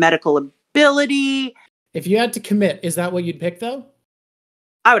somebody with medical ability. If you had to commit, is that what you'd pick, though?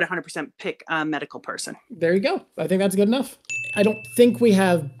 I would 100% pick a medical person. There you go. I think that's good enough. I don't think we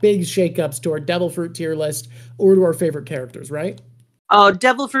have big shakeups to our Devil Fruit tier list or to our favorite characters, right? Oh,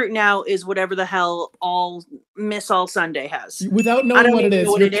 Devil Fruit now is whatever the hell Miss All Sunday has. Without knowing what it is,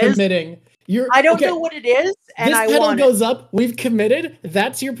 you're committing. I don't know what it is, and I want it. This pedal goes up. We've committed.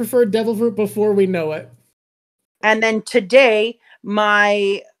 That's your preferred Devil Fruit before we know it. And then today,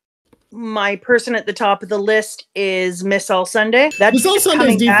 my person at the top of the list is Miss All Sunday. Miss All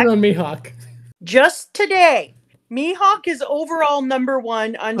Sunday's dethroned Mihawk. Just today, Mihawk is overall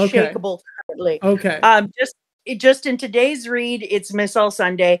 #1 unshakable currently. Okay. Just in today's read, it's Miss All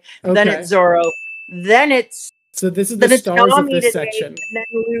Sunday, then it's Zoro, then it's... So this is the stars of this section. And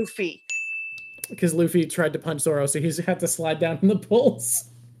then Luffy. Because Luffy tried to punch Zoro, so he's had to slide down in the pulls.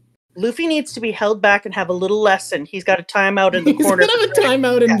 Luffy needs to be held back and have a little lesson. He's got a timeout in the corner. He's going to have a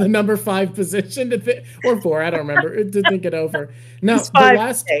timeout in the number 5 position, or 4, I don't remember, to think it over. Now,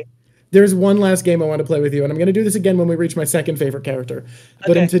 there's one last game I want to play with you, and I'm going to do this again when we reach my second favorite character.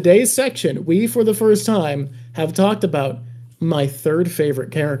 But in today's section, we, for the first time, have talked about my third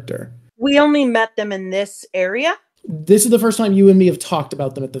favorite character. We only met them in this area? This is the first time you and me have talked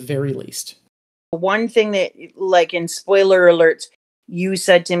about them at the very least. One thing that, like in spoiler alerts, you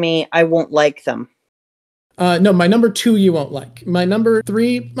said to me, I won't like them. No, my number 2 you won't like. My number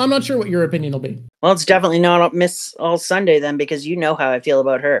 3, I'm not sure what your opinion will be. Well, it's definitely not Miss All Sunday then, because you know how I feel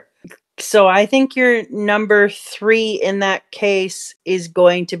about her. So I think your number 3 in that case is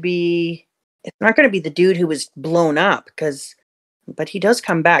going to be... It's not going to be the dude who was blown up, but he does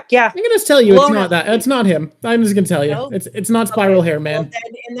come back. Yeah. I'm going to tell you it's not that. It's not him. I'm just going to tell you. No? It's not Spiral Hair Man. Well,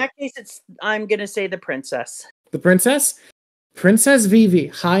 then in that case, I'm going to say the princess. The princess? Princess Vivi,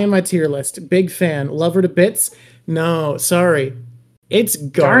 high on my tier list. Big fan. Love her to bits. No, sorry. It's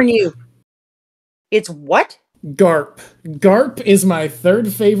Garp. Darn you. It's what? Garp. Garp is my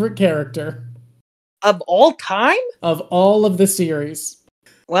third favorite character. Of all time? Of all of the series.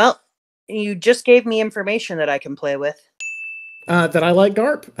 Well, you just gave me information that I can play with. That I like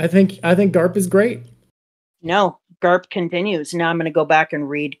Garp. I think Garp is great. No, Garp continues. Now I'm going to go back and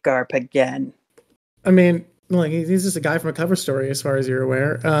read Garp again. I mean... Like, he's just a guy from a cover story, as far as you're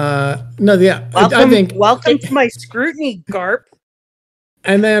aware. Welcome to my scrutiny, Garp.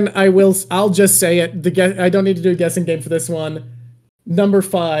 And then I'll just say it. I don't need to do a guessing game for this one. Number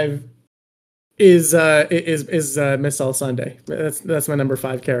 5 is Miss All Sunday. That's my number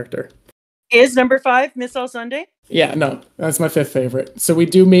 5 character. Is number 5 Miss All Sunday? Yeah, no, that's my 5th favorite. So we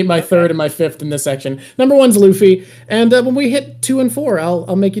do meet my 3rd and my 5th in this section. Number 1's Luffy, and when we hit 2 and 4,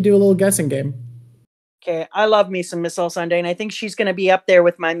 I'll make you do a little guessing game. Okay, I love me some Miss All Sunday, and I think she's going to be up there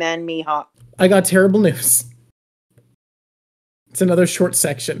with my man Mihawk. I got terrible news. It's another short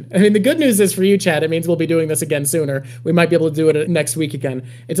section. I mean, the good news is for you, Chad, it means we'll be doing this again sooner. We might be able to do it next week again.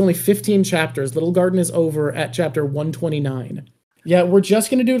 It's only 15 chapters. Little Garden is over at chapter 129. Yeah, we're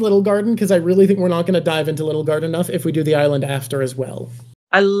just going to do Little Garden because I really think we're not going to dive into Little Garden enough if we do the island after as well.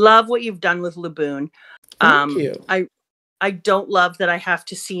 I love what you've done with Laboon. Thank you. I don't love that I have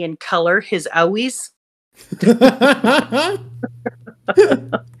to see in color his owies.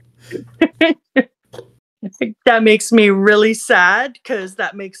 That makes me really sad because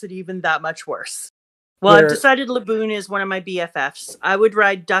that makes it even that much worse. Well, I've decided Laboon is one of my BFFs. I would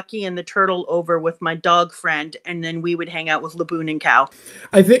ride Ducky and the Turtle over with my dog friend, and then we would hang out with Laboon and Cow.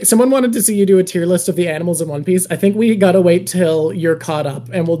 I think someone wanted to see you do a tier list of the animals in One Piece. I think we gotta wait till you're caught up,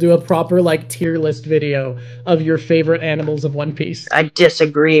 and we'll do a proper, like, tier list video of your favorite animals of One Piece. I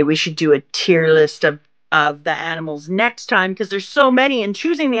disagree. We should do a tier list of the animals next time, because there's so many, and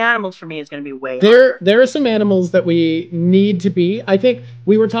choosing the animals for me is going to be way harder. There are some animals that we need to be. I think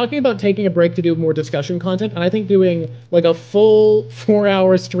we were talking about taking a break to do more discussion content, and I think doing like a full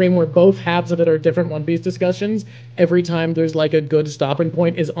 4-hour stream where both halves of it are different One Piece discussions every time there's like a good stopping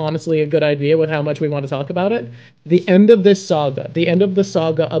point is honestly a good idea with how much we want to talk about it. The end of the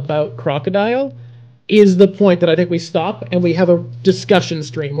saga about Crocodile is the point that I think we stop and we have a discussion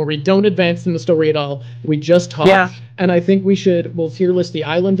stream where we don't advance in the story at all. We just talk. Yeah. And I think we'll tier list the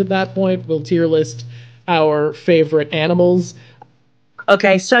island at that point. We'll tier list our favorite animals.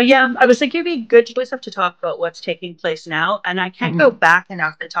 Okay, so yeah, I was thinking it'd be good to talk about what's taking place now, and I can't go back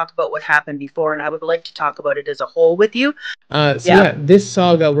enough to talk about what happened before, and I would like to talk about it as a whole with you. This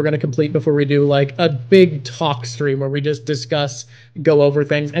saga we're going to complete before we do like a big talk stream where we just go over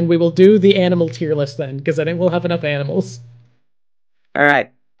things, and we will do the animal tier list then, because I think we'll have enough animals. All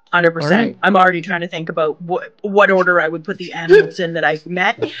right. 100%. Right. I'm already trying to think about what order I would put the animals in that I've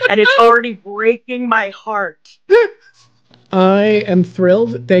met, and it's already breaking my heart. I am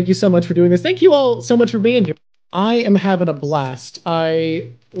thrilled. Thank you so much for doing this. Thank you all so much for being here. I am having a blast. I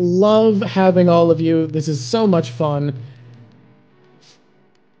love having all of you. This is so much fun.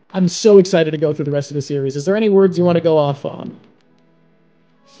 I'm so excited to go through the rest of the series. Is there any words you want to go off on?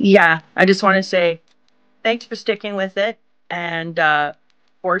 Yeah, I just want to say thanks for sticking with it and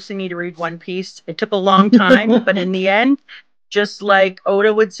forcing me to read One Piece. It took a long time, but in the end, just like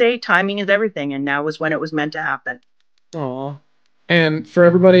Oda would say, timing is everything, and now is when it was meant to happen. Aw. And for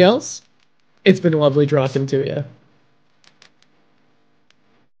everybody else, it's been lovely talking to you.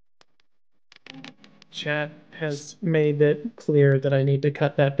 Chat has made it clear that I need to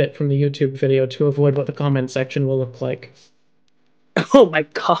cut that bit from the YouTube video to avoid what the comment section will look like. Oh my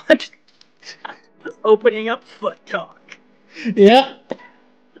god. Opening up foot talk. Yeah.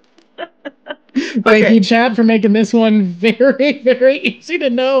 Thank you, chat, for making this one very, very easy to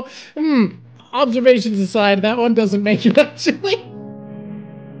know. Observations aside, that one doesn't make it actually.